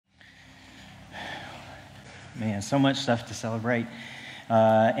Man, so much stuff to celebrate.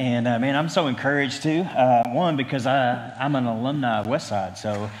 Man, I'm so encouraged too. One, because I'm an alumni of Westside,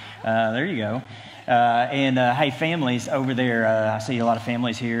 so there you go. Hey, families over there, I see a lot of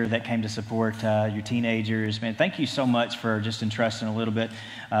families here that came to support your teenagers. Man, thank you so much for just entrusting a little bit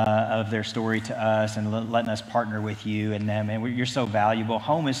of their story to us and letting us partner with you. And man, you're so valuable.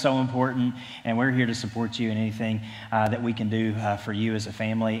 Home is so important, and we're here to support you in anything that we can do for you as a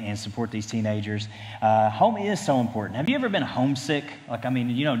family and support these teenagers. Home is so important. Have you ever been homesick?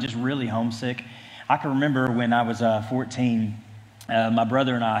 Just really homesick? I can remember when I was 14, my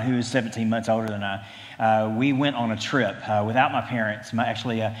brother and I, who is 17 months older than I, we went on a trip without my parents.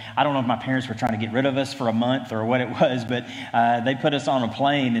 I don't know if my parents were trying to get rid of us for a month or what it was, but they put us on a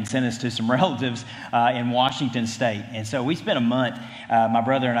plane and sent us to some relatives in Washington State. And so we spent a month, my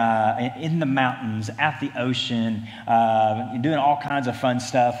brother and I, in the mountains, at the ocean, doing all kinds of fun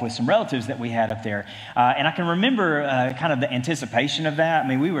stuff with some relatives that we had up there. And I can remember kind of the anticipation of that. I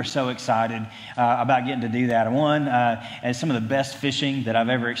mean, we were so excited about getting to do that. As some of the best fishing that I've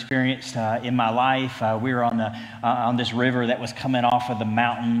ever experienced in my life. We were on this river that was coming off of the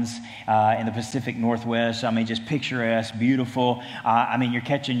mountains in the Pacific Northwest. I mean, just picturesque, beautiful. You're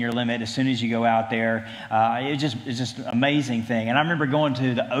catching your limit as soon as you go out there. It's just an amazing thing. And I remember going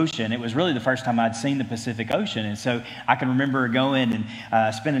to the ocean. It was really the first time I'd seen the Pacific Ocean. And so I can remember going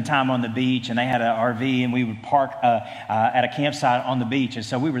and spending time on the beach. And they had an RV, and we would park at a campsite on the beach. And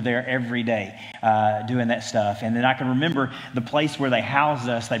so we were there every day doing that stuff. And then I can remember the place where they housed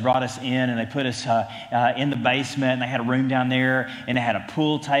us. They brought us in, and they put us in the basement, and they had a room down there, and they had a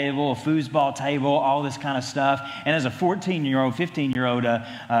pool table, a foosball table, all this kind of stuff. And as a 14-year-old, 15-year-old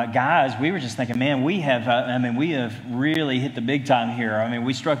guys, we were just thinking, man, we have really hit the big time here. I mean,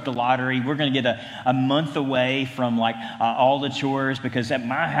 we struck the lottery. We're going to get a month away from all the chores, because at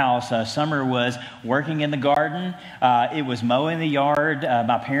my house, summer was working in the garden. It was mowing the yard.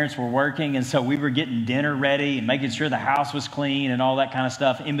 My parents were working, and so we were getting dinner ready and making sure the house was clean and all that kind of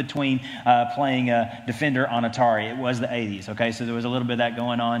stuff in between playing Defender on Atari. It was the 80s, okay? So there was a little bit of that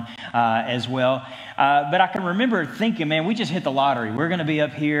going on as well. But I can remember thinking, man, we just hit the lottery. We're going to be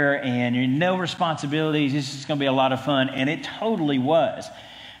up here, and no responsibilities. This is going to be a lot of fun. And it totally was.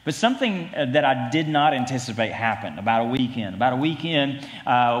 But something that I did not anticipate happened about a weekend.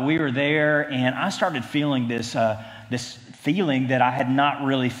 We were there, and I started feeling this feeling that I had not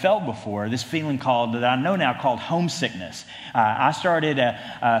really felt before, this feeling that I know now called homesickness. I started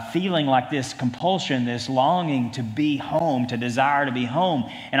feeling like this compulsion, this longing to be home, to desire to be home.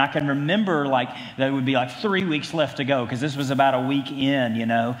 And I can remember there would be 3 weeks left to go, because this was about a week in,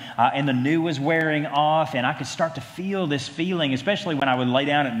 and the new was wearing off, and I could start to feel this feeling, especially when I would lay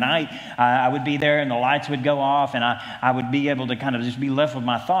down at night. I would be there, and the lights would go off, and I would be able to kind of just be left with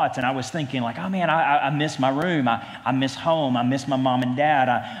my thoughts. And I was thinking oh man, I miss my room. I miss home. I miss my mom and dad.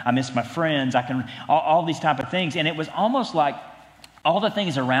 I miss my friends. All these type of things. And it was almost like all the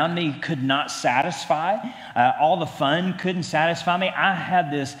things around me could not satisfy. All the fun couldn't satisfy me. I had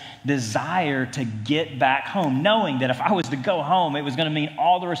this desire to get back home, knowing that if I was to go home, it was going to mean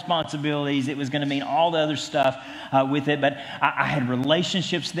all the responsibilities. It was going to mean all the other stuff with it. But I had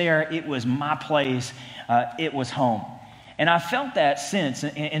relationships there. It was my place. It was home. And I felt that sense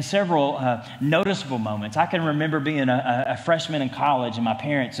in several noticeable moments. I can remember being a freshman in college, and my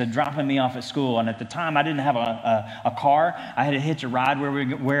parents dropping me off at school. And at the time, I didn't have a car. I had to hitch a ride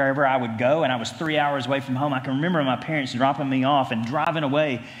wherever I would go, and I was 3 hours away from home. I can remember my parents dropping me off and driving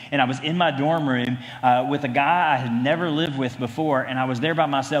away. And I was in my dorm room with a guy I had never lived with before, and I was there by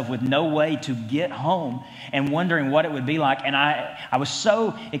myself with no way to get home and wondering what it would be like. And I was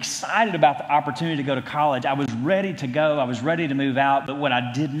so excited about the opportunity to go to college. I was ready to go. I was ready to move out, but what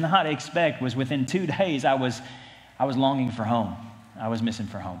I did not expect was within 2 days, I was longing for home. I was missing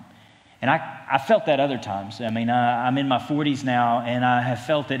for home. And I felt that other times. I'm in my 40s now, and I have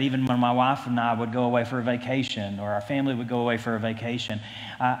felt it even when my wife and I would go away for a vacation, or our family would go away for a vacation.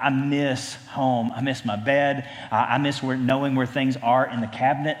 I miss home. I miss my bed. I miss knowing where things are in the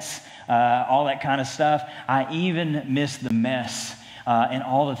cabinets, all that kind of stuff. I even miss the mess and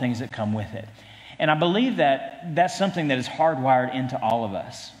all the things that come with it. And I believe that that's something that is hardwired into all of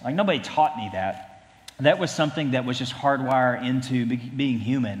us. Nobody taught me that. That was something that was just hardwired into being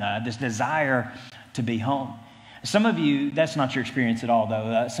human, this desire to be home. Some of you, that's not your experience at all,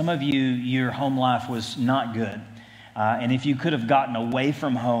 though. Some of you, your home life was not good. And if you could have gotten away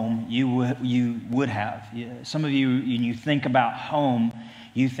from home, you would have. Some of you, when you think about home,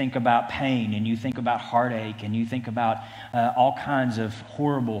 you think about pain, and you think about heartache, and you think about all kinds of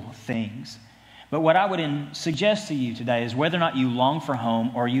horrible things. But what I would suggest to you today is whether or not you long for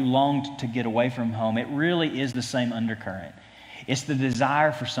home or you longed to get away from home, it really is the same undercurrent. It's the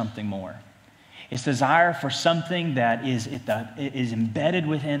desire for something more. It's desire for something that is embedded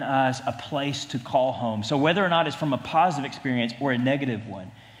within us, a place to call home. So whether or not it's from a positive experience or a negative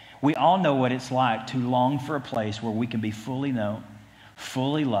one, we all know what it's like to long for a place where we can be fully known,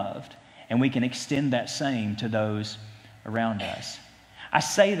 fully loved, and we can extend that same to those around us. I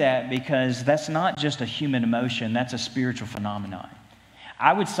say that because that's not just a human emotion, that's a spiritual phenomenon.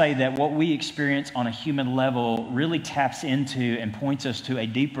 I would say that what we experience on a human level really taps into and points us to a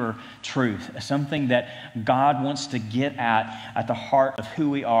deeper truth, something that God wants to get at the heart of who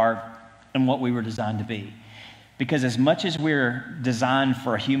we are and what we were designed to be. Because as much as we're designed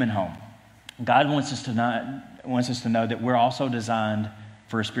for a human home, God wants us to know that we're also designed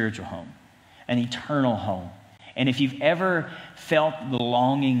for a spiritual home, an eternal home. And if you've ever felt the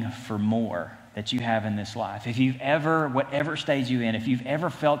longing for more that you have in this life, if you've ever, whatever stage you're in, if you've ever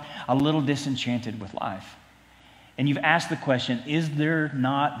felt a little disenchanted with life, and you've asked the question, is there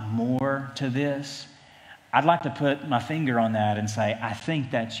not more to this? I'd like to put my finger on that and say, I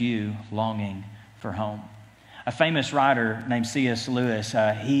think that's you longing for home. A famous writer named C.S. Lewis,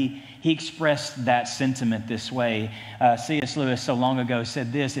 he expressed that sentiment this way. C.S. Lewis so long ago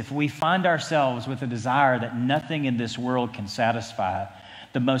said this: if we find ourselves with a desire that nothing in this world can satisfy,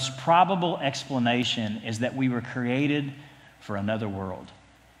 the most probable explanation is that we were created for another world,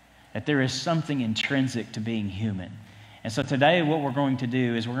 that there is something intrinsic to being human. And so today what we're going to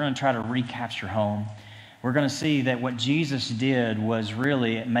do is we're going to try to recapture home. We're going to see that what Jesus did was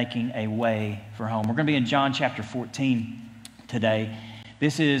really making a way for home. We're going to be in John chapter 14 today.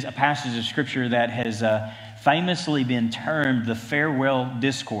 This is a passage of Scripture that has famously been termed the farewell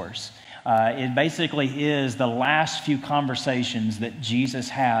discourse. It basically is the last few conversations that Jesus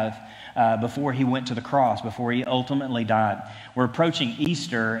had before he went to the cross, before he ultimately died. We're approaching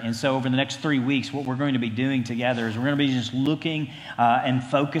Easter, and so over the next 3 weeks, what we're going to be doing together is we're going to be just looking and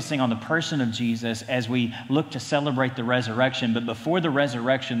focusing on the person of Jesus as we look to celebrate the resurrection. But before the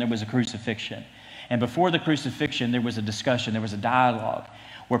resurrection, there was a crucifixion. And before the crucifixion, there was a discussion, there was a dialogue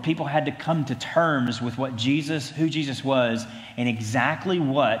where people had to come to terms with who Jesus was and exactly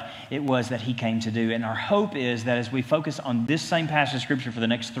what it was that he came to do. And our hope is that as we focus on this same passage of Scripture for the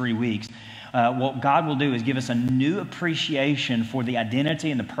next 3 weeks, what God will do is give us a new appreciation for the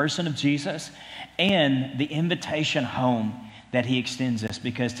identity and the person of Jesus and the invitation home that he extends us.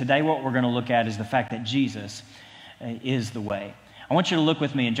 Because today what we're going to look at is the fact that Jesus is the way. I want you to look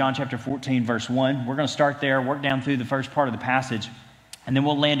with me in John chapter 14, verse 1. We're going to start there, work down through the first part of the passage, and then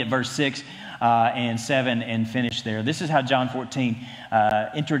we'll land at verse 6 and 7 and finish there. This is how John 14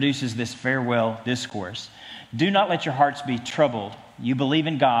 introduces this farewell discourse. Do not let your hearts be troubled. You believe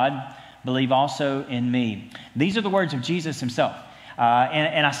in God, believe also in me. These are the words of Jesus himself.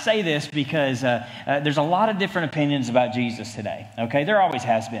 And I say this because there's a lot of different opinions about Jesus today, okay? There always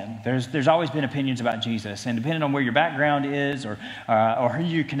has been. There's always been opinions about Jesus. And depending on where your background is or who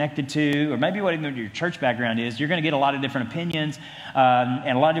you're connected to or maybe what even your church background is, you're going to get a lot of different opinions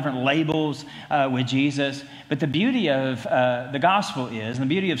and a lot of different labels with Jesus. But the beauty of the gospel is, and the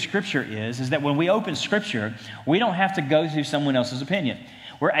beauty of Scripture is that when we open Scripture, we don't have to go through someone else's opinion.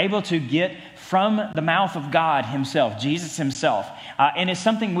 We're able to get from the mouth of God himself, Jesus himself. And it's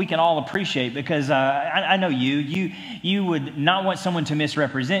something we can all appreciate because I know you would not want someone to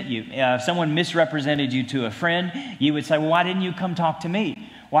misrepresent you. If someone misrepresented you to a friend, you would say, well, why didn't you come talk to me?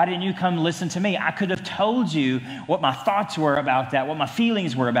 Why didn't you come listen to me? I could have told you what my thoughts were about that, what my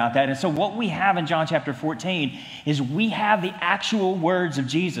feelings were about that. And so what we have in John chapter 14 is we have the actual words of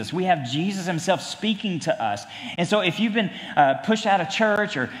Jesus. We have Jesus himself speaking to us. And so if you've been pushed out of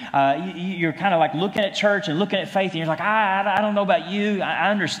church or you're kind of like looking at church and looking at faith and you're like, I don't know about you. I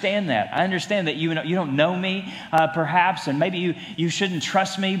understand that. I understand that you don't know me perhaps, and maybe you shouldn't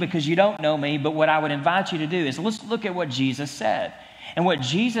trust me because you don't know me. But what I would invite you to do is let's look at what Jesus said. And what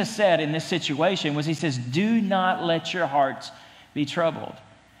Jesus said in this situation was he says, do not let your hearts be troubled.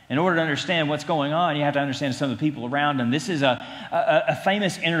 In order to understand what's going on, you have to understand some of the people around him. This is a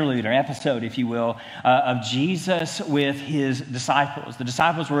famous interlude or episode, if you will, of Jesus with his disciples. The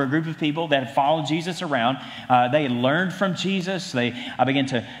disciples were a group of people that had followed Jesus around. They had learned from Jesus. They began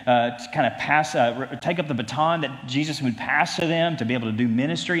to kind of take up the baton that Jesus would pass to them to be able to do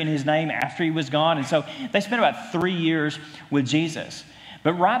ministry in his name after he was gone. And so they spent about 3 years with Jesus.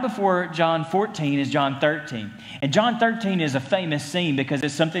 But right before John 14 is John 13. And John 13 is a famous scene because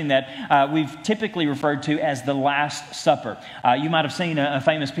it's something that we've typically referred to as the Last Supper. You might have seen a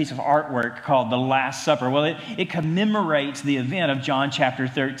famous piece of artwork called the Last Supper. Well, it commemorates the event of John chapter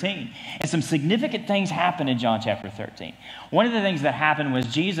 13. And some significant things happen in John chapter 13. One of the things that happened was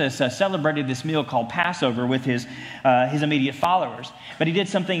Jesus celebrated this meal called Passover with his immediate followers. But he did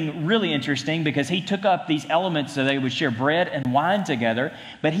something really interesting because he took up these elements so they would share bread and wine together.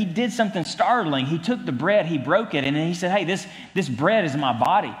 But he did something startling. He took the bread, he broke it, and then he said, hey, this bread is my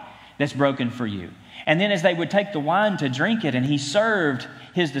body that's broken for you. And then as they would take the wine to drink it, and he served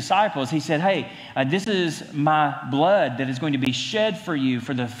his disciples, he said, hey, this is my blood that is going to be shed for you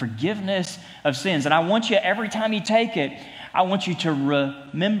for the forgiveness of sins. And I want you, every time you take it, I want you to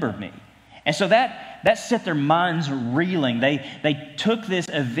remember me. And so that set their minds reeling. They took this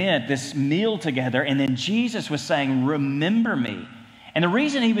event, this meal together, and then Jesus was saying, remember me. And the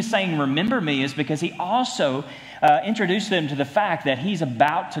reason he was saying, remember me, is because he also introduced them to the fact that he's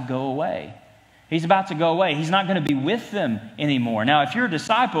about to go away. He's about to go away. He's not going to be with them anymore. Now, if you're a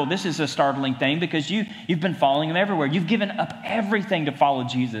disciple, this is a startling thing because you've been following him everywhere. You've given up everything to follow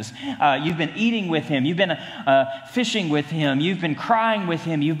Jesus. You've been eating with him. You've been fishing with him. You've been crying with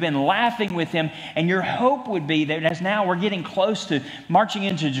him. You've been laughing with him. And your hope would be that as now we're getting close to marching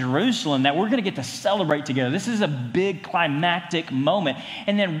into Jerusalem, that we're going to get to celebrate together. This is a big climactic moment.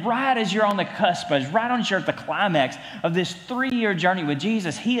 And then right as you're on the cusp, right on you're at the climax of this 3-year journey with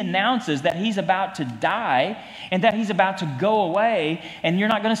Jesus, he announces that he's about to die and that he's about to go away and you're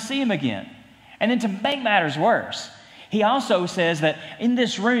not going to see him again. And then to make matters worse, he also says that in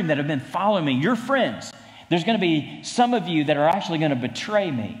this room that have been following me, your friends, there's going to be some of you that are actually going to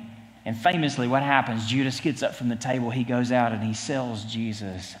betray me. And famously, what happens? Judas gets up from the table, he goes out and he sells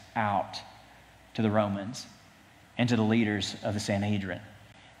Jesus out to the Romans and to the leaders of the Sanhedrin.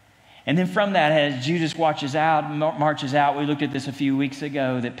 And then from that, as Judas marches out, we looked at this a few weeks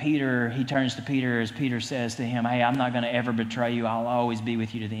ago, that he turns to Peter as Peter says to him, hey, I'm not going to ever betray you. I'll always be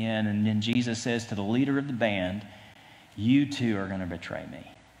with you to the end. And then Jesus says to the leader of the band, you too are going to betray me.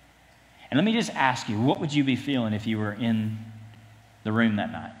 And let me just ask you, what would you be feeling if you were in the room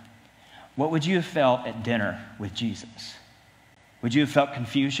that night? What would you have felt at dinner with Jesus? Would you have felt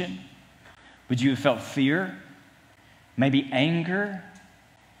confusion? Would you have felt fear? Maybe anger?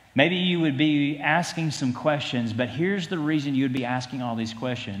 Maybe you would be asking some questions, but here's the reason you would be asking all these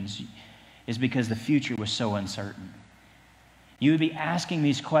questions is because the future was so uncertain. You would be asking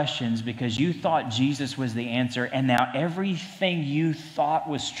these questions because you thought Jesus was the answer, and now everything you thought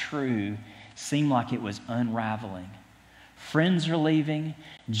was true seemed like it was unraveling. Friends are leaving.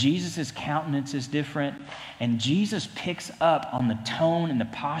 Jesus' countenance is different. And Jesus picks up on the tone and the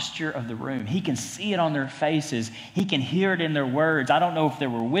posture of the room. He can see it on their faces. He can hear it in their words. I don't know if there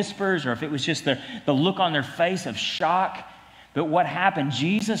were whispers or if it was just the look on their face of shock. But what happened?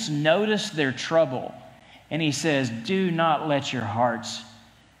 Jesus noticed their trouble. And he says, do not let your hearts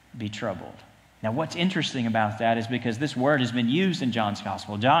be troubled. Now, what's interesting about that is because this word has been used in John's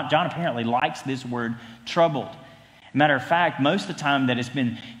gospel. John apparently likes this word, troubled. Matter of fact, most of the time that it's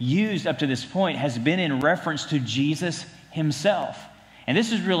been used up to this point has been in reference to Jesus himself. And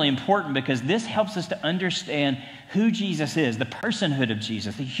this is really important because this helps us to understand who Jesus is, the personhood of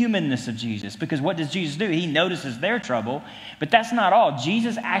Jesus, the humanness of Jesus. Because what does Jesus do? He notices their trouble, but that's not all.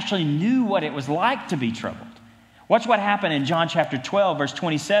 Jesus actually knew what it was like to be troubled. Watch what happened in John chapter 12, verse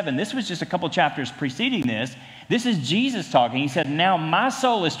 27. This was just a couple chapters preceding this. This is Jesus talking. He said, now my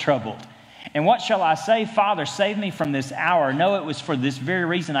soul is troubled. And what shall I say? Father, save me from this hour. No, it was for this very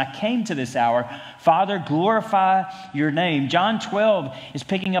reason I came to this hour. Father, glorify your name. John 12 is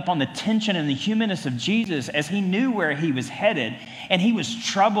picking up on the tension and the humanness of Jesus as he knew where he was headed, and he was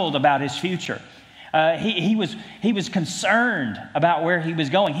troubled about his future. He was concerned about where he was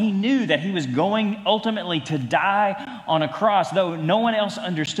going. He knew that he was going ultimately to die on a cross. Though no one else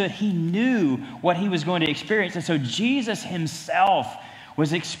understood, he knew what he was going to experience. And so Jesus himself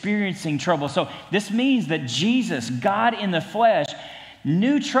was experiencing trouble. So this means that Jesus, God in the flesh,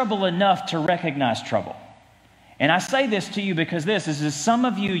 knew trouble enough to recognize trouble. And I say this to you because this is some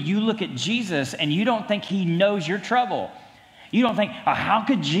of you, you look at Jesus and you don't think he knows your trouble. You don't think, oh, how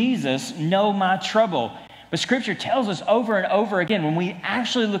could Jesus know my trouble? But Scripture tells us over and over again, when we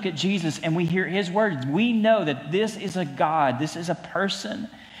actually look at Jesus and we hear his words, we know that this is a God, this is a person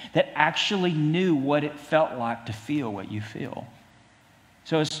that actually knew what it felt like to feel what you feel.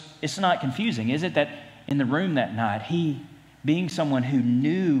 So it's not confusing, is it, that in the room that night, he, being someone who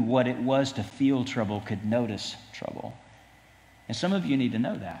knew what it was to feel trouble, could notice trouble. And some of you need to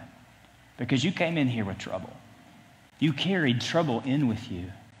know that because you came in here with trouble. You carried trouble in with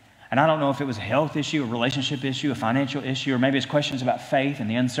you. And I don't know if it was a health issue, a relationship issue, a financial issue, or maybe it's questions about faith and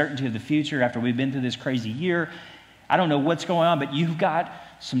the uncertainty of the future after we've been through this crazy year. I don't know what's going on, but you've got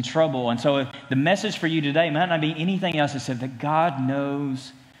some trouble. And so the message for you today might not be anything else except that God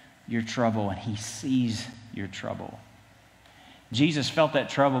knows your trouble and he sees your trouble. Jesus felt that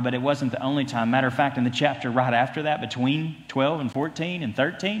trouble, but it wasn't the only time. Matter of fact, in the chapter right after that, between 12 and 14 and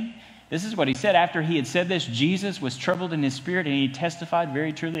 13, this is what he said. After he had said this, Jesus was troubled in his spirit, and he testified,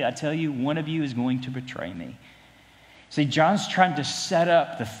 very truly, I tell you, one of you is going to betray me. See, John's trying to set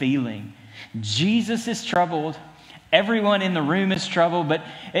up the feeling. Jesus is troubled. Everyone in the room is troubled, but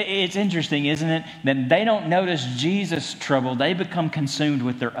it's interesting, isn't it? That they don't notice Jesus' trouble. They become consumed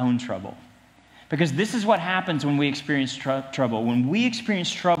with their own trouble. Because this is what happens when we experience trouble. When we experience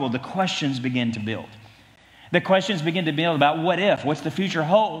trouble, the questions begin to build. The questions begin to build about what if, what's the future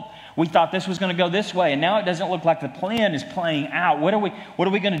hold? We thought this was going to go this way, and now it doesn't look like the plan is playing out. What are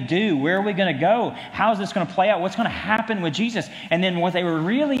we going to do? Where are we going to go? How is this going to play out? What's going to happen with Jesus? And then what they were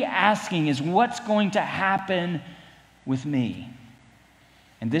really asking is, what's going to happen with me?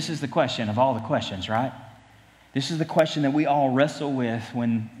 And this is the question of all the questions, right? This is the question that we all wrestle with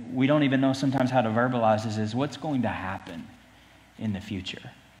when we don't even know sometimes how to verbalize this, is what's going to happen in the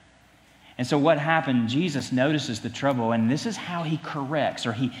future? And so what happened, Jesus notices the trouble, and this is how he corrects,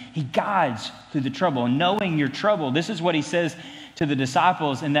 or he guides through the trouble. Knowing your trouble, this is what he says to the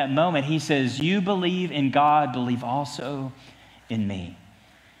disciples in that moment. He says, you believe in God, believe also in me.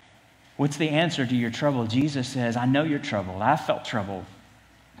 What's the answer to your trouble? Jesus says, I know you're troubled. I felt trouble.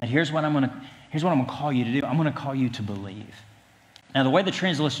 And here's what I'm going to call you to do. I'm going to call you to believe. Now, the way the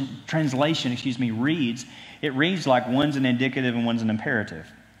translation reads, it reads like one's an indicative and one's an imperative.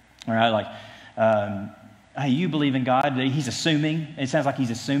 All right, like, hey, you believe in God. He's assuming. It sounds like he's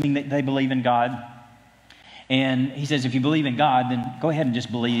assuming that they believe in God. And he says, if you believe in God, then go ahead and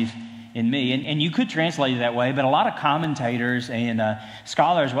just believe in me. And you could translate it that way, but a lot of commentators and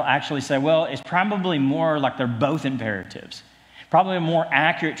scholars will actually say, well, it's probably more like they're both imperatives. Probably a more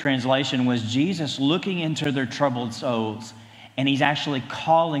accurate translation was Jesus looking into their troubled souls, and he's actually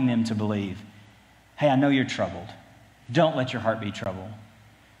calling them to believe. Hey, I know you're troubled. Don't let your heart be troubled.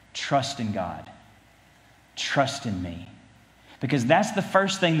 Trust in God. Trust in me. Because that's the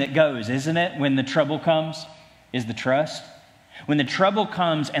first thing that goes, isn't it? When the trouble comes, is the trust. When the trouble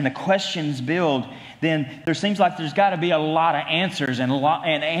comes and the questions build, then there seems like there's got to be a lot of answers, and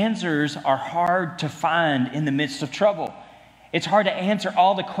answers are hard to find in the midst of trouble. It's hard to answer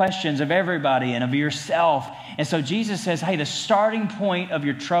all the questions of everybody and of yourself. And so Jesus says, hey, the starting point of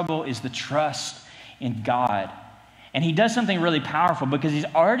your trouble is the trust in God. And he does something really powerful because he's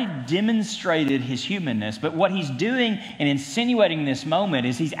already demonstrated his humanness. But what he's doing and insinuating this moment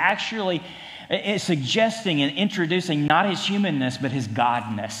is he's actually suggesting and introducing not his humanness, but his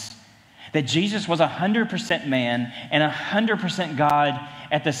godness. That Jesus was 100% man and 100% God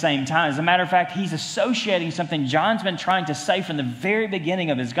at the same time. As a matter of fact, he's associating something John's been trying to say from the very beginning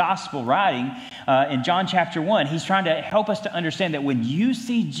of his gospel writing in John chapter 1. He's trying to help us to understand that when you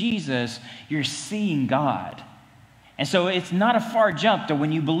see Jesus, you're seeing God. And so it's not a far jump to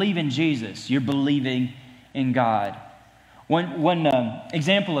when you believe in Jesus, you're believing in God. One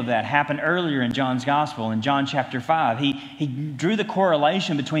example of that happened earlier in John's gospel, in John chapter 5. He drew the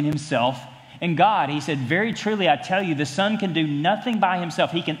correlation between himself and God. He said, very truly, I tell you, the Son can do nothing by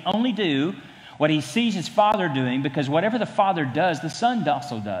himself. He can only do what he sees his Father doing, because whatever the Father does, the Son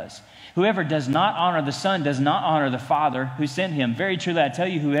also does. Whoever does not honor the Son does not honor the Father who sent him. Very truly, I tell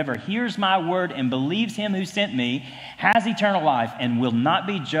you, whoever hears my word and believes him who sent me has eternal life and will not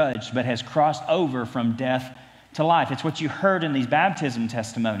be judged, but has crossed over from death to life. It's what you heard in these baptism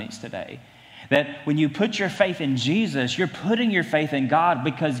testimonies today. That when you put your faith in Jesus, you're putting your faith in God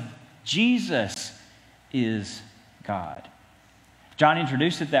because Jesus is God. John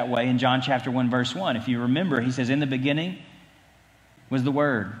introduced it that way in John chapter 1, verse 1. If you remember, he says, in the beginning was the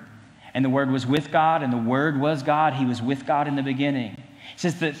Word. And the Word was with God, and the Word was God. He was with God in the beginning. It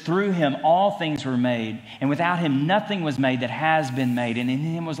says that through him all things were made, and without him nothing was made that has been made. And in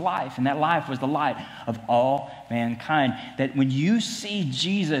him was life, and that life was the light of all mankind. That when you see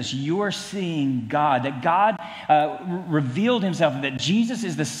Jesus, you're seeing God. That God revealed himself, that Jesus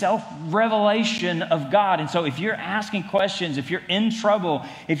is the self-revelation of God. And so if you're asking questions, if you're in trouble,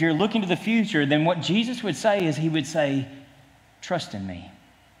 if you're looking to the future, then what Jesus would say is he would say, trust in me.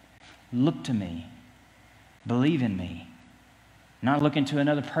 Look to me. Believe in me. Not looking to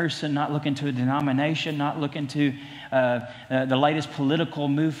another person, not looking to a denomination, not looking to the latest political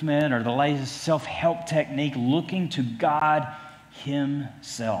movement or the latest self-help technique, looking to God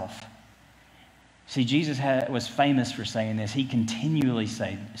himself. See, Jesus was famous for saying this. He continually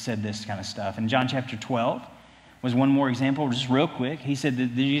said this kind of stuff. In John chapter 12 was one more example, just real quick. He said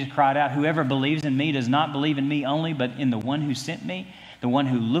that Jesus cried out, "Whoever believes in me does not believe in me only, but in the one who sent me. The one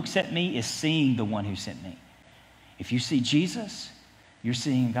who looks at me is seeing the one who sent me." If you see Jesus, you're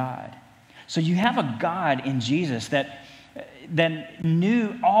seeing God. So you have a God in Jesus that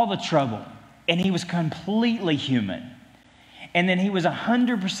knew all the trouble, and he was completely human. And then he was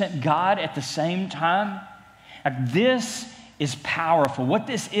 100% God at the same time. Like, this is powerful. What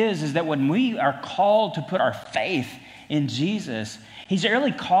this is that when we are called to put our faith in Jesus, he's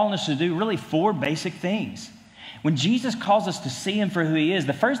really calling us to do really 4 basic things. When Jesus calls us to see him for who he is,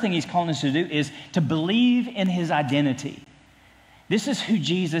 the first thing he's calling us to do is to believe in his identity. This is who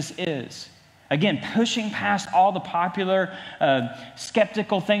Jesus is. Again, pushing past all the popular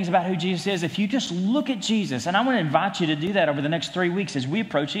skeptical things about who Jesus is. If you just look at Jesus, and I want to invite you to do that over the next 3 weeks as we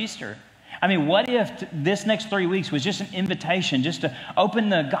approach Easter. I mean, what if this next 3 weeks was just an invitation just to open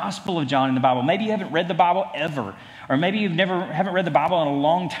the Gospel of John in the Bible? Maybe you haven't read the Bible ever, or maybe you haven't read the Bible in a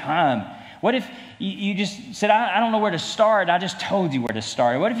long time. What if you just said, I don't know where to start. I just told you where to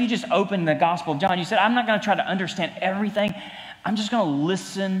start. What if you just opened the Gospel of John? You said, I'm not going to try to understand everything. I'm just going to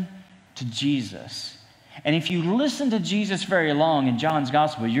listen to Jesus. And if you listen to Jesus very long in John's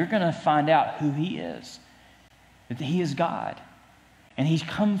Gospel, you're going to find out who he is. That he is God. And he's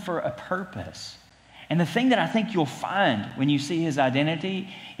come for a purpose. And the thing that I think you'll find when you see his identity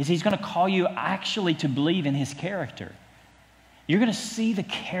is he's going to call you actually to believe in his character. You're going to see the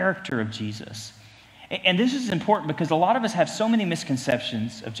character of Jesus. And this is important because a lot of us have so many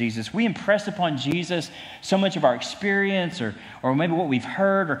misconceptions of Jesus. We impress upon Jesus so much of our experience or maybe what we've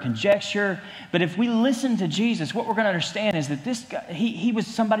heard or conjecture. But if we listen to Jesus, what we're going to understand is that this guy, he was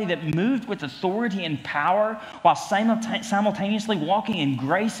somebody that moved with authority and power while simultaneously walking in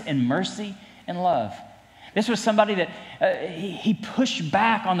grace and mercy and love. This was somebody that he pushed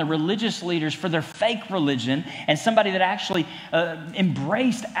back on the religious leaders for their fake religion, and somebody that actually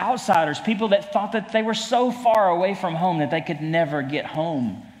embraced outsiders, people that thought that they were so far away from home that they could never get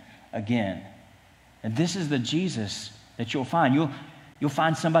home again. And this is the Jesus that you'll find. You'll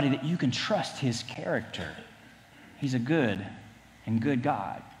find somebody that you can trust his character. He's a good and good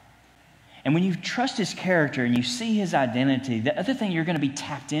God. And when you trust his character and you see his identity, the other thing you're going to be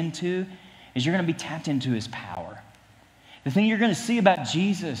tapped into is you're going to be tapped into his power. The thing you're going to see about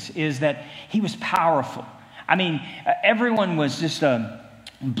Jesus is that he was powerful. I mean, everyone was just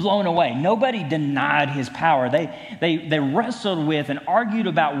blown away. Nobody denied his power. They wrestled with and argued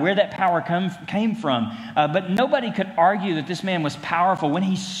about where that power came from. But nobody could argue that this man was powerful. When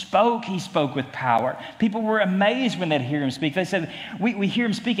he spoke with power. People were amazed when they'd hear him speak. They said, we hear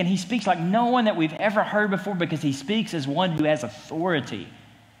him speak, and he speaks like no one that we've ever heard before because he speaks as one who has authority.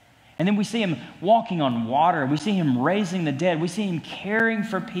 And then we see him walking on water. We see him raising the dead. We see him caring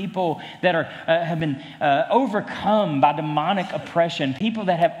for people that have been overcome by demonic oppression, people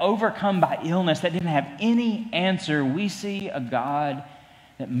that have overcome by illness, that didn't have any answer. We see a God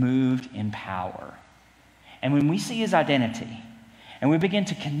that moved in power. And when we see his identity, and we begin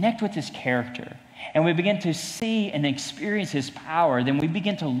to connect with his character, and we begin to see and experience his power, then we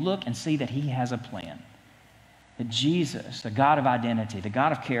begin to look and see that he has a plan. That Jesus, the God of identity, the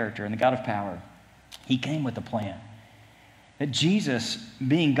God of character, and the God of power, he came with a plan. That Jesus,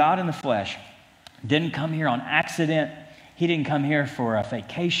 being God in the flesh, didn't come here on accident. He didn't come here for a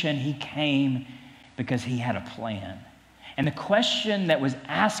vacation. He came because he had a plan. And the question that was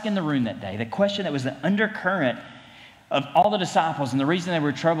asked in the room that day, the question that was the undercurrent of all the disciples, and the reason they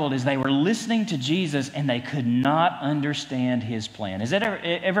were troubled is they were listening to Jesus and they could not understand his plan. Has that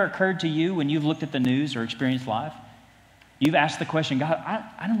ever occurred to you when you've looked at the news or experienced life? You've asked the question, God,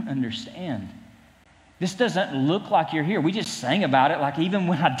 I don't understand. This doesn't look like you're here. We just sang about it like even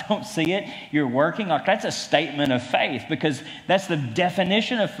when I don't see it, you're working. Like that's a statement of faith because that's the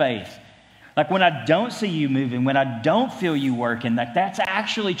definition of faith. Like when I don't see you moving, when I don't feel you working, like that's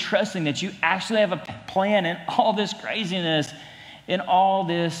actually trusting that you actually have a plan in all this craziness, in all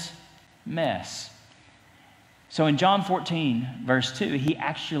this mess. So in John 14, verse 2, he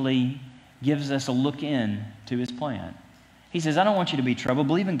actually gives us a look in to his plan. He says, I don't want you to be troubled.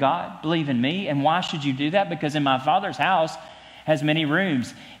 Believe in God, believe in me. And why should you do that? Because in my Father's house has many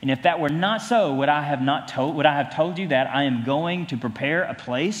rooms. And if that were not so, would I have told you that I am going to prepare a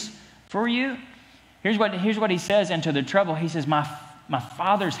place for you? Here's what he says into the trouble. He says, my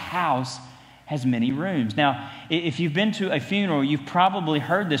Father's house has many rooms. Now, if you've been to a funeral, you've probably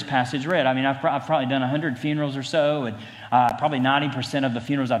heard this passage read. I mean, I've probably done 100 funerals or so, and probably 90% of the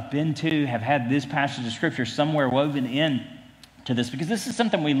funerals I've been to have had this passage of Scripture somewhere woven in to this, because this is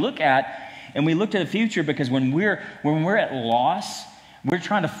something we look at And we look to the future because when we're at loss, we're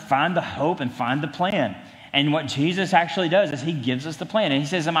trying to find the hope and find the plan. And what Jesus actually does is he gives us the plan. And he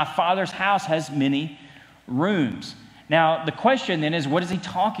says that my Father's house has many rooms. Now, the question then is, what is he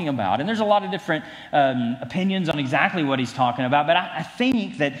talking about? And there's a lot of different opinions on exactly what he's talking about, but I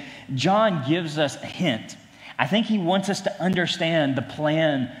think that John gives us a hint. I think he wants us to understand the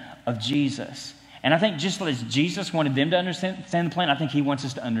plan of Jesus. And I think just as Jesus wanted them to understand the plan, I think he wants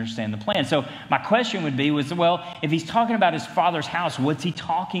us to understand the plan. So my question would be, well, if he's talking about his Father's house, what's he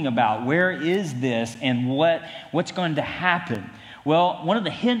talking about? Where is this and what's going to happen? Well, one of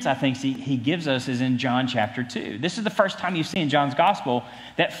the hints I think he gives us is in John chapter 2. This is the first time you see in John's gospel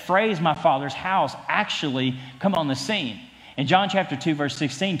that phrase, my Father's house, actually come on the scene. In John chapter 2, verse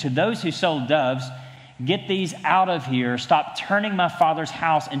 16, to those who sold doves, get these out of here. Stop turning my Father's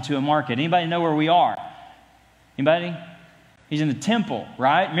house into a market. Anybody know where we are? Anybody? He's in the temple,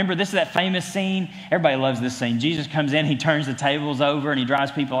 right? Remember, this is that famous scene. Everybody loves this scene. Jesus comes in, he turns the tables over, and he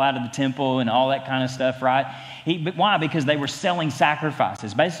drives people out of the temple and all that kind of stuff, right? But why? Because they were selling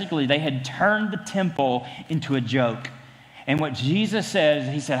sacrifices. Basically, they had turned the temple into a joke. And what Jesus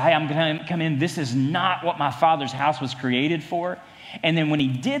says, he said, hey, I'm going to come in. This is not what my Father's house was created for. And then when he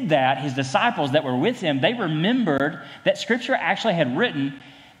did that, his disciples that were with him, they remembered that Scripture actually had written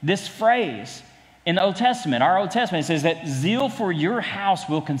this phrase in the Old Testament. Our Old Testament, it says that zeal for your house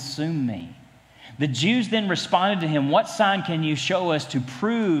will consume me. The Jews then responded to him, what sign can you show us to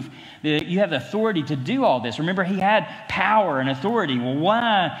prove that you have the authority to do all this? Remember, he had power and authority. Well,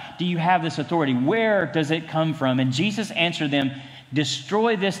 why do you have this authority? Where does it come from? And Jesus answered them,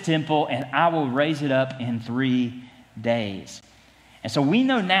 destroy this temple and I will raise it up in 3 days. And so we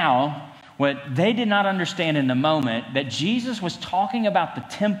know now what they did not understand in the moment, that Jesus was talking about the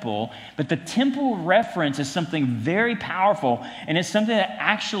temple, but the temple reference is something very powerful, and it's something that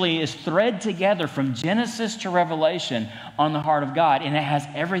actually is thread together from Genesis to Revelation on the heart of God, and it has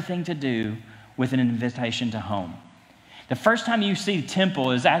everything to do with an invitation to home. The first time you see the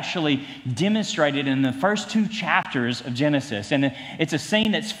temple is actually demonstrated in the first 2 chapters of Genesis. And it's a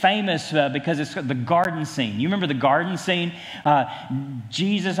scene that's famous because it's the garden scene. You remember the garden scene?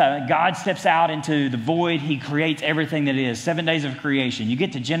 God steps out into the void. He creates everything that is. 7 days of creation. You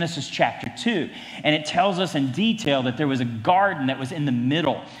get to Genesis chapter 2, and it tells us in detail that there was a garden that was in the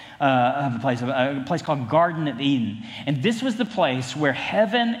middle of a place called Garden of Eden. And this was the place where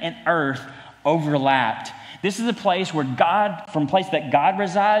heaven and earth overlapped. This is a place where from a place that God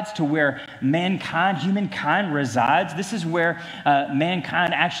resides to where humankind resides. This is where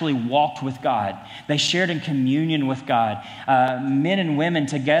mankind actually walked with God. They shared in communion with God. Men and women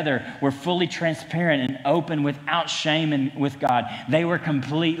together were fully transparent and open without shame with God. They were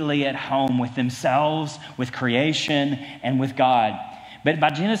completely at home with themselves, with creation, and with God. But by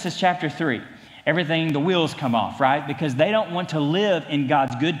Genesis chapter 3, the wheels come off, right? Because they don't want to live in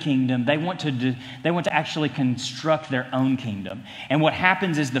God's good kingdom. They want to actually construct their own kingdom. And what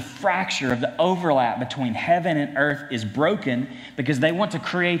happens is the fracture of the overlap between heaven and earth is broken because they want to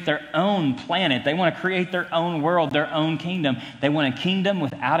create their own planet. They want to create their own world, their own kingdom. They want a kingdom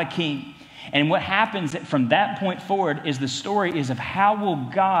without a king. And what happens from that point forward is the story is of how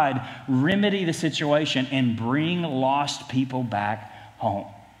will God remedy the situation and bring lost people back home.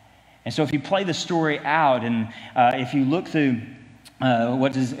 And so if you play the story out and if you look through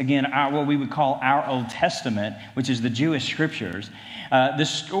what is, again, what we would call our Old Testament, which is the Jewish scriptures, the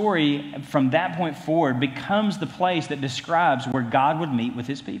story from that point forward becomes the place that describes where God would meet with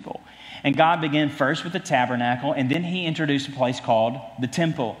his people. And God began first with the tabernacle, and then he introduced a place called the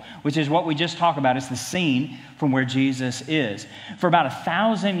temple, which is what we just talked about. It's the scene from where Jesus is. For about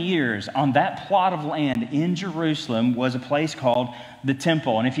 1,000 years on that plot of land in Jerusalem was a place called the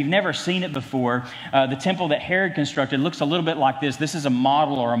temple. And if you've never seen it before, the temple that Herod constructed looks a little bit like this. This is a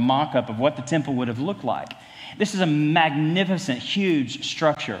model or a mock-up of what the temple would have looked like. This is a magnificent, huge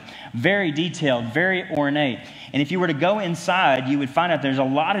structure, very detailed, very ornate. And if you were to go inside, you would find out there's a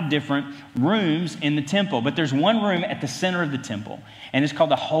lot of different rooms in the temple. But there's one room at the center of the temple, and it's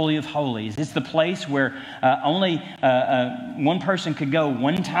called the Holy of Holies. It's the place where only one person could go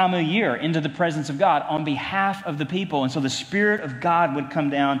one time a year into the presence of God on behalf of the people. And so the Spirit of God would come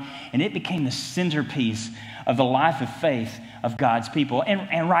down, and it became the centerpiece of the life of faith of God's people,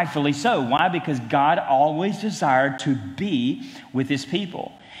 and rightfully so. Why? Because God always desired to be with his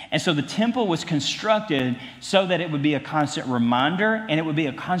people. And so the temple was constructed so that it would be a constant reminder and it would be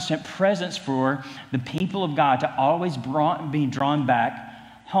a constant presence for the people of God to always be drawn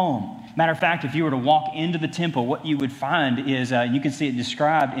back home. Matter of fact, if you were to walk into the temple, what you would find is, you can see it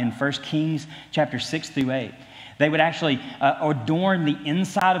described in 1 Kings chapter 6 through 8. They would actually adorn the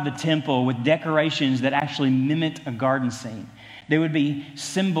inside of the temple with decorations that actually mimicked a garden scene. There would be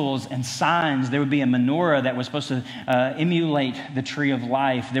symbols and signs. There would be a menorah that was supposed to emulate the tree of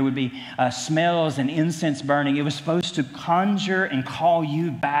life. There would be smells and incense burning. It was supposed to conjure and call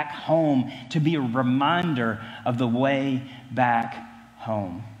you back home, to be a reminder of the way back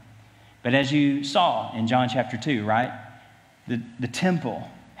home. But as you saw in John chapter 2, right, the temple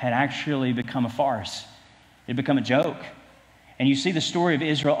had actually become a farce. It had become a joke. And you see the story of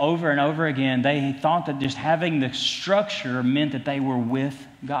Israel over and over again. They thought that just having the structure meant that they were with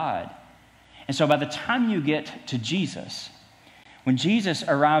God. And so by the time you get to Jesus, when Jesus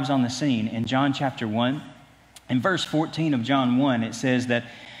arrives on the scene in John chapter 1, in verse 14 of John 1, it says that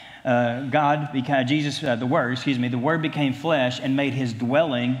the Word became flesh and made his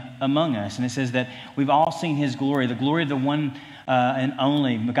dwelling among us. And it says that we've all seen his glory, the glory of the one and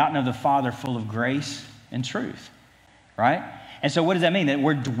only, begotten of the Father, full of grace and truth, right? And so what does that mean? That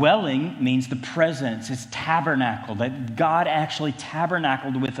word dwelling means the presence. It's tabernacle, that God actually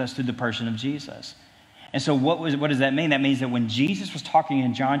tabernacled with us through the person of Jesus. And so what does that mean? That means that when Jesus was talking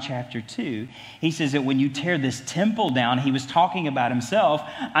in John chapter 2, he says that when you tear this temple down, he was talking about himself.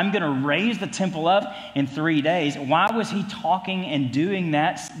 I'm going to raise the temple up in 3 days. Why was he talking and doing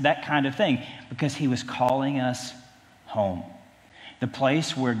that kind of thing? Because he was calling us home, the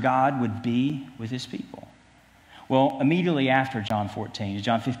place where God would be with his people. Well, immediately after John 14,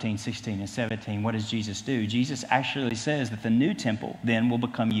 John 15, 16, and 17, what does Jesus do? Jesus actually says that the new temple then will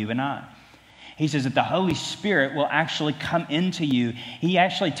become you and I. He says that the Holy Spirit will actually come into you. He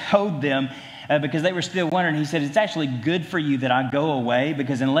actually told them, because they were still wondering, he said, it's actually good for you that I go away,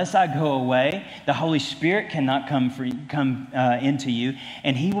 because unless I go away, the Holy Spirit cannot come into you,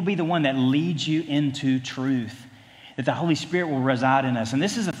 and he will be the one that leads you into truth. That the Holy Spirit will reside in us. And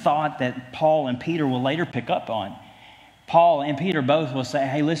this is a thought that Paul and Peter will later pick up on. Paul and Peter both will say,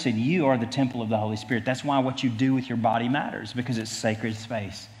 hey, listen, you are the temple of the Holy Spirit. That's why what you do with your body matters, because it's sacred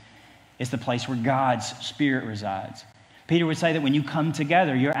space. It's the place where God's Spirit resides. Peter would say that when you come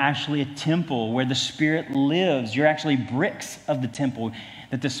together, you're actually a temple where the Spirit lives. You're actually bricks of the temple.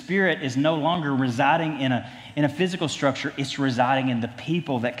 That the Spirit is no longer residing in a physical structure. It's residing in the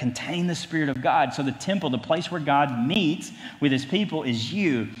people that contain the Spirit of God. So the temple, the place where God meets with his people, is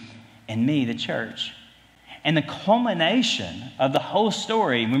you and me, the church. And the culmination of the whole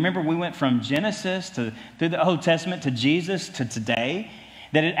story, remember we went from Genesis through the Old Testament to Jesus to today,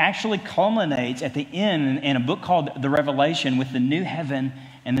 that it actually culminates at the end in a book called The Revelation with the new heaven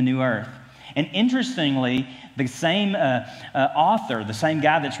and the new earth. And interestingly, the same author, the same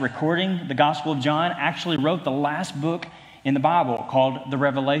guy that's recording the Gospel of John, actually wrote the last book in the Bible called The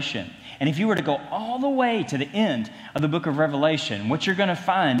Revelation. And if you were to go all the way to the end of the book of Revelation, what you're going to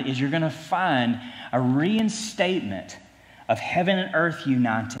find is you're going to find a reinstatement of heaven and earth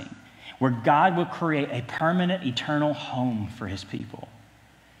uniting, where God will create a permanent, eternal home for his people.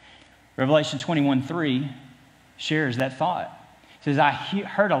 Revelation 21:3 shares that thought. It says, I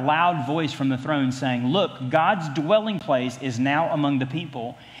heard a loud voice from the throne saying, look, God's dwelling place is now among the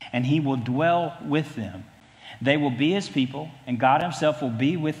people, and he will dwell with them. They will be his people, and God himself will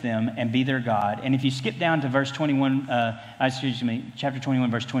be with them and be their God. And if you skip down to chapter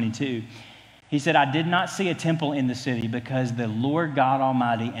 21, verse 22, he said, I did not see a temple in the city, because the Lord God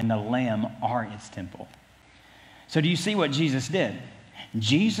Almighty and the Lamb are its temple. So do you see what Jesus did?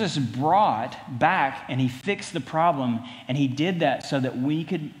 Jesus brought back and he fixed the problem, and he did that so that we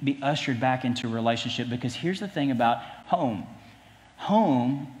could be ushered back into a relationship. Because here's the thing about home.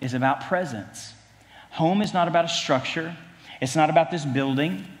 Home is about presence. Home is not about a structure. It's not about this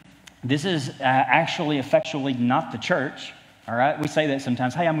building. This is actually effectually not the church. All right? We say that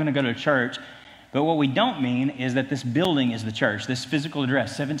sometimes, hey, I'm going to go to church. But what we don't mean is that this building is the church. This physical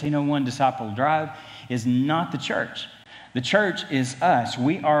address, 1701 Disciple Drive, is not the church. The church is us.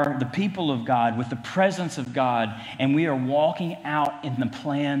 We are the people of God with the presence of God, and we are walking out in the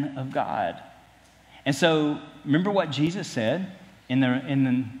plan of God. And so, remember what Jesus said in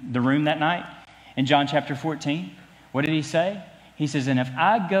the room that night in John chapter 14? What did he say? He says, and if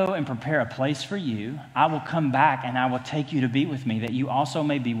I go and prepare a place for you, I will come back and I will take you to be with me, that you also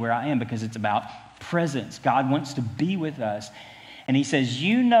may be where I am, because it's about presence. God wants to be with us. And he says,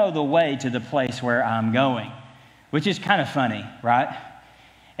 you know the way to the place where I'm going. Which is kind of funny, right?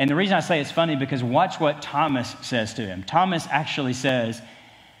 And the reason I say it's funny, because watch what Thomas says to him. Thomas actually says,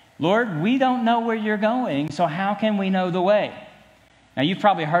 Lord, we don't know where you're going, so how can we know the way? Now, you've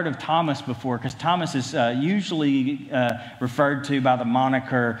probably heard of Thomas before, because Thomas is usually referred to by the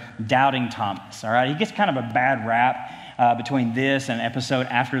moniker Doubting Thomas, all right? He gets kind of a bad rap. between this and an episode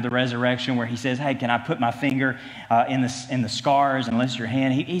after the resurrection where he says, hey, can I put my finger in the scars and lift your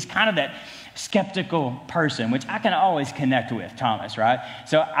hand? He's kind of that skeptical person, which I can always connect with, Thomas, right?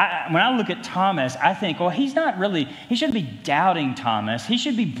 So when I look at Thomas, I think, well, he shouldn't be doubting Thomas. He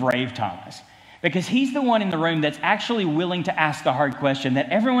should be brave Thomas, because he's the one in the room that's actually willing to ask the hard question that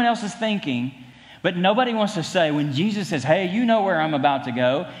everyone else is thinking, but nobody wants to say when Jesus says, hey, you know where I'm about to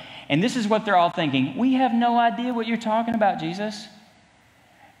go. And this is what they're all thinking. We have no idea what you're talking about, Jesus.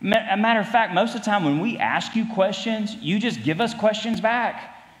 A matter of fact, most of the time when we ask you questions, you just give us questions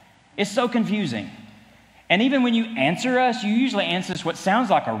back. It's so confusing. And even when you answer us, you usually answer us what sounds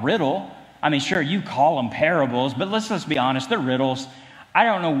like a riddle. I mean, sure, you call them parables, but let's be honest, they're riddles. I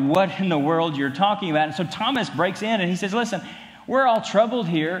don't know what in the world you're talking about. And so Thomas breaks in and he says, listen, we're all troubled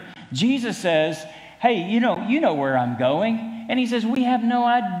here. Jesus says, hey, you know where I'm going. And he says, we have no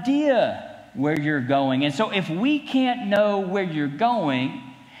idea where you're going. And so if we can't know where you're going,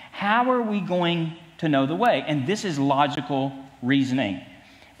 how are we going to know the way? And this is logical reasoning.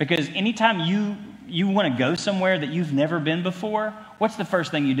 Because anytime you want to go somewhere that you've never been before, what's the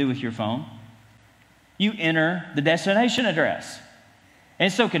first thing you do with your phone? You enter the destination address. And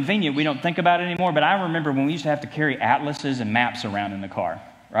it's so convenient, we don't think about it anymore, but I remember when we used to have to carry atlases and maps around in the car,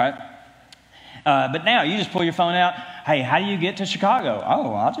 right? But now you just pull your phone out. Hey, how do you get to Chicago?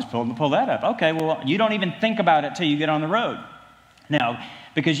 Oh, I'll just pull that up. Okay, well, you don't even think about it till you get on the road. Now,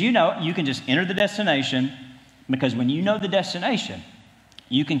 because you can just enter the destination, because when you know the destination,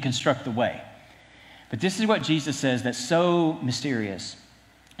 you can construct the way. But this is what Jesus says that's so mysterious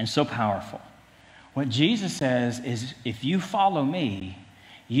and so powerful. What Jesus says is, if you follow me,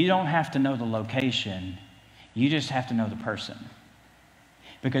 you don't have to know the location. You just have to know the person.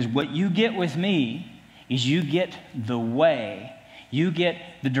 Because what you get with me is you get the way. You get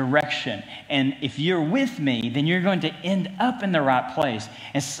the direction. And if you're with me, then you're going to end up in the right place.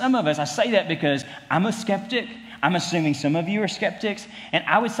 And some of us, I say that because I'm a skeptic. I'm assuming some of you are skeptics. And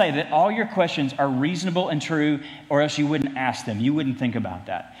I would say that all your questions are reasonable and true, or else you wouldn't ask them. You wouldn't think about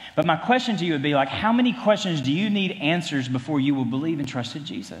that. But my question to you would be like, how many questions do you need answers before you will believe and trust in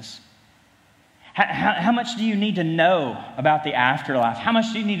Jesus? How much do you need to know about the afterlife? How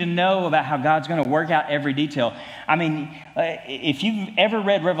much do you need to know about how God's going to work out every detail? I mean, if you've ever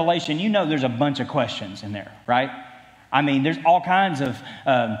read Revelation, you know there's a bunch of questions in there, right? I mean, there's all kinds of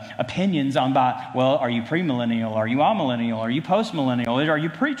opinions on well, are you premillennial? Are you amillennial? Are you postmillennial? Are you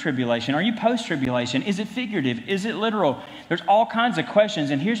pre-tribulation? Are you post-tribulation? Is it figurative? Is it literal? There's all kinds of questions.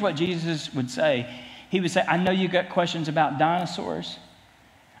 And here's what Jesus would say. He would say, I know you got questions about dinosaurs.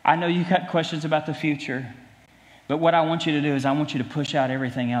 I know you got questions about the future. But what I want you to do is I want you to push out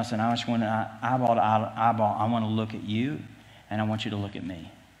everything else, and I just want to eyeball to eyeball. I want to look at you, and I want you to look at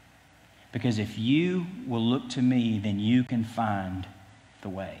me. Because if you will look to me, then you can find the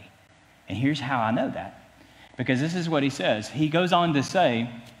way. And here's how I know that. Because this is what he says. He goes on to say,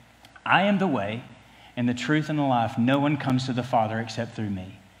 I am the way and the truth and the life. No one comes to the Father except through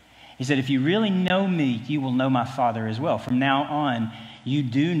me. He said, if you really know me, you will know my Father as well. From now on, you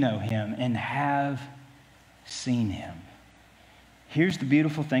do know him and have seen him. Here's the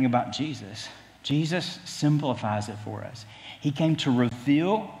beautiful thing about Jesus. Jesus simplifies it for us. He came to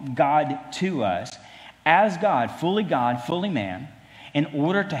reveal God to us as God, fully man, in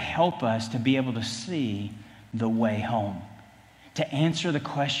order to help us to be able to see the way home, to answer the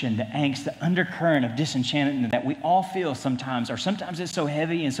question, the angst, the undercurrent of disenchantment that we all feel sometimes, or sometimes it's so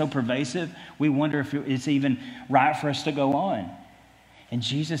heavy and so pervasive, we wonder if it's even right for us to go on. And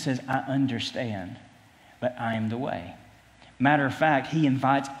Jesus says, I understand, but I am the way. Matter of fact, he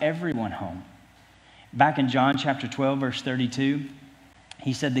invites everyone home. Back in John chapter 12, verse 32,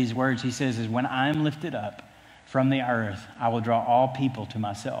 he said these words. He says, when I am lifted up from the earth, I will draw all people to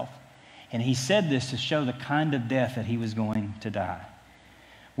myself. And he said this to show the kind of death that he was going to die.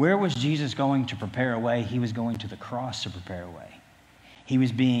 Where was Jesus going to prepare a way? He was going to the cross to prepare a way. He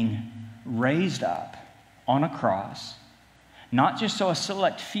was being raised up on a cross, not just so a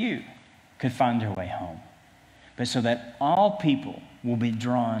select few could find their way home, but so that all people will be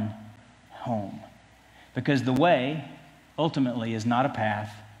drawn home. Because the way, ultimately, is not a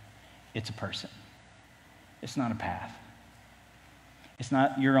path, it's a person. It's not a path. It's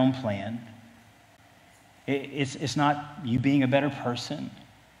not your own plan. It's not you being a better person.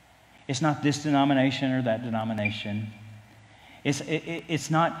 It's not this denomination or that denomination. It's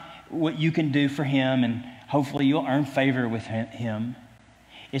not what you can do for him and hopefully you'll earn favor with him.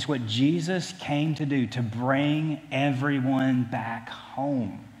 It's what Jesus came to do, to bring everyone back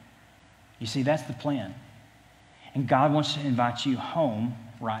home. You see, that's the plan. And God wants to invite you home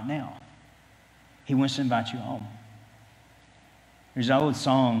right now. He wants to invite you home. There's an old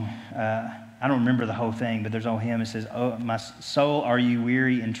song, I don't remember the whole thing, but there's an old hymn that says, "Oh, my soul, are you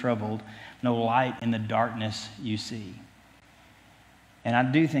weary and troubled? No light in the darkness you see." And I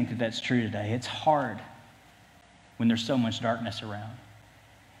do think that that's true today. It's hard when there's so much darkness around.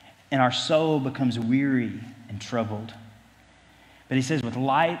 And our soul becomes weary and troubled. But he says, with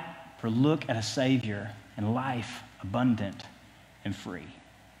light, for look at a Savior and life abundant and free.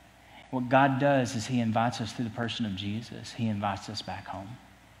 What God does is he invites us through the person of Jesus. He invites us back home.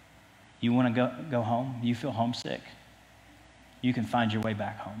 You want to go home? You feel homesick? You can find your way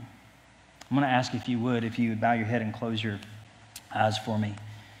back home. I'm going to ask if you would bow your head and close your eyes for me.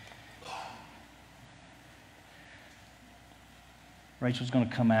 Rachel's going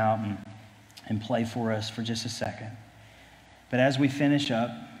to come out and play for us for just a second. But as we finish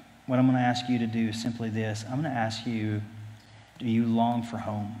up, what I'm going to ask you to do is simply this. I'm going to ask you, do you long for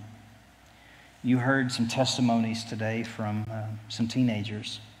home? You heard some testimonies today from some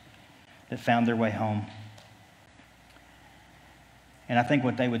teenagers that found their way home. And I think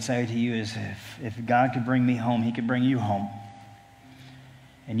what they would say to you is, if God could bring me home, he could bring you home.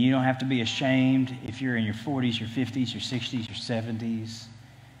 And you don't have to be ashamed if you're in your 40s, your 50s, your 60s, your 70s.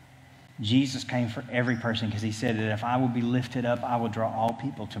 Jesus came for every person because he said that if I will be lifted up, I will draw all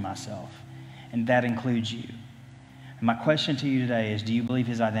people to myself. And that includes you. And my question to you today is, do you believe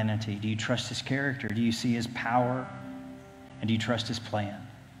his identity? Do you trust his character? Do you see his power? And do you trust his plan?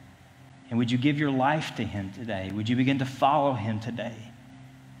 And would you give your life to him today? Would you begin to follow him today?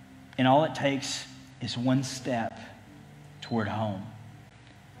 And all it takes is one step toward home.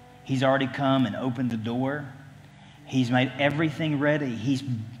 He's already come and opened the door. He's made everything ready.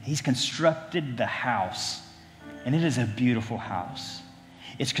 He's constructed the house. And it is a beautiful house.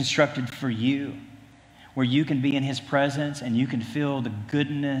 It's constructed for you, where you can be in his presence and you can feel the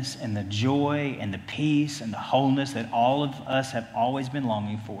goodness and the joy and the peace and the wholeness that all of us have always been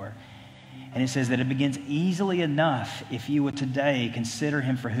longing for. And it says that it begins easily enough if you would today consider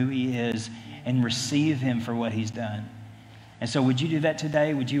him for who he is and receive him for what he's done. And so would you do that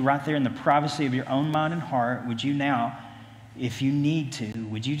today? Would you, right there in the privacy of your own mind and heart, would you now, if you need to,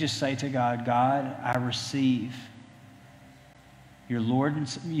 would you just say to God, God, I receive you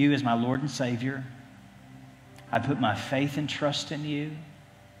as my Lord and Savior. I put my faith and trust in you,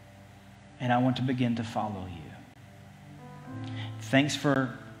 and I want to begin to follow you. Thanks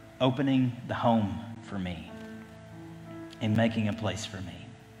for opening the home for me and making a place for me.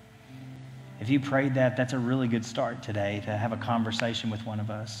 If you prayed that, that's a really good start today to have a conversation with one of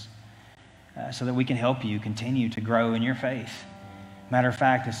us so that we can help you continue to grow in your faith. Matter of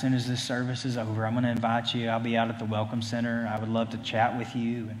fact, as soon as this service is over, I'm going to invite you. I'll be out at the Welcome Center. I would love to chat with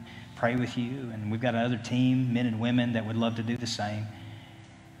you and pray with you. And we've got another team, men and women, that would love to do the same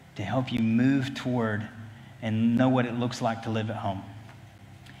to help you move toward and know what it looks like to live at home.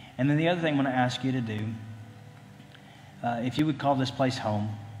 And then the other thing I'm going to ask you to do, if you would call this place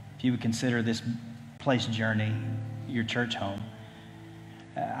home, if you would consider this place Journey your church home.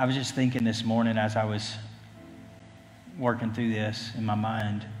 I was just thinking this morning as I was working through this in my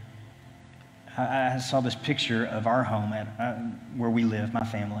mind, I saw this picture of our home at where we live, my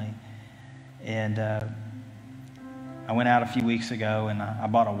family. And I went out a few weeks ago and I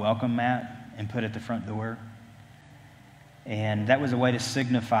bought a welcome mat and put it at the front door. And that was a way to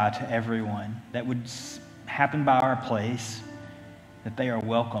signify to everyone that would happen by our place that they are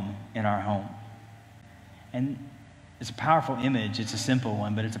welcome in our home. And it's a powerful image. It's a simple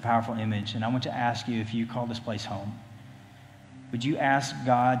one, but it's a powerful image. And I want to ask you, if you call this place home, would you ask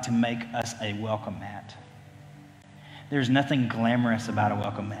God to make us a welcome mat? There's nothing glamorous about a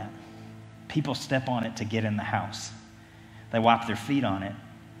welcome mat. People step on it to get in the house. They wipe their feet on it.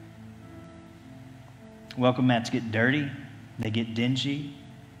 Welcome mats get dirty. They get dingy.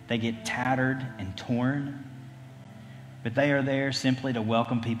 They get tattered and torn. But they are there simply to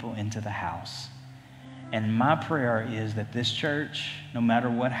welcome people into the house. And my prayer is that this church, no matter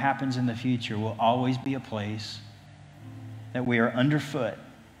what happens in the future, will always be a place that we are underfoot,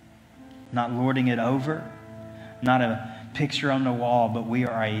 not lording it over, not a picture on the wall, but we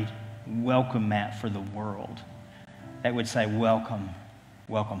are a welcome mat for the world that would say, welcome,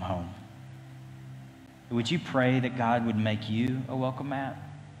 welcome home. Would you pray that God would make you a welcome mat?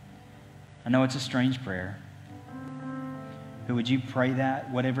 I know it's a strange prayer, but would you pray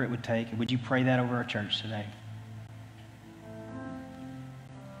that, whatever it would take? Would you pray that over our church today?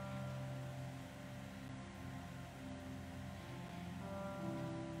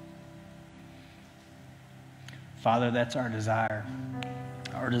 Father, that's our desire.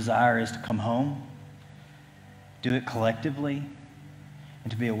 Our desire is to come home, do it collectively,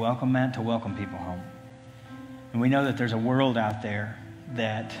 and to be a welcome mat to welcome people home. And we know that there's a world out there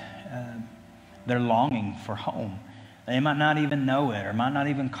that they're longing for home. They might not even know it or might not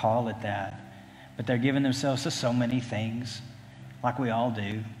even call it that, but they're giving themselves to so many things, like we all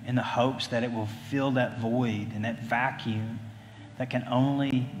do, in the hopes that it will fill that void and that vacuum that can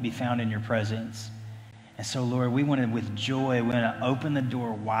only be found in your presence. And so, Lord, we want to, with joy, we want to open the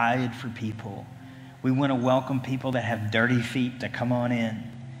door wide for people. We want to welcome people that have dirty feet to come on in.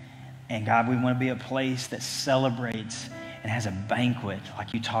 And God, we want to be a place that celebrates and has a banquet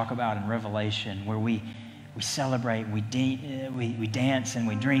like you talk about in Revelation, where we celebrate, we dance and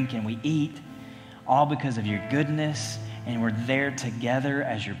we drink and we eat, all because of your goodness. And we're there together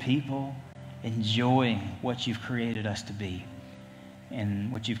as your people, enjoying what you've created us to be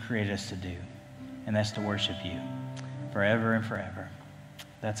and what you've created us to do. And that's to worship you forever and forever.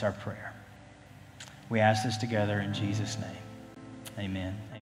 That's our prayer. We ask this together in Jesus' name. Amen.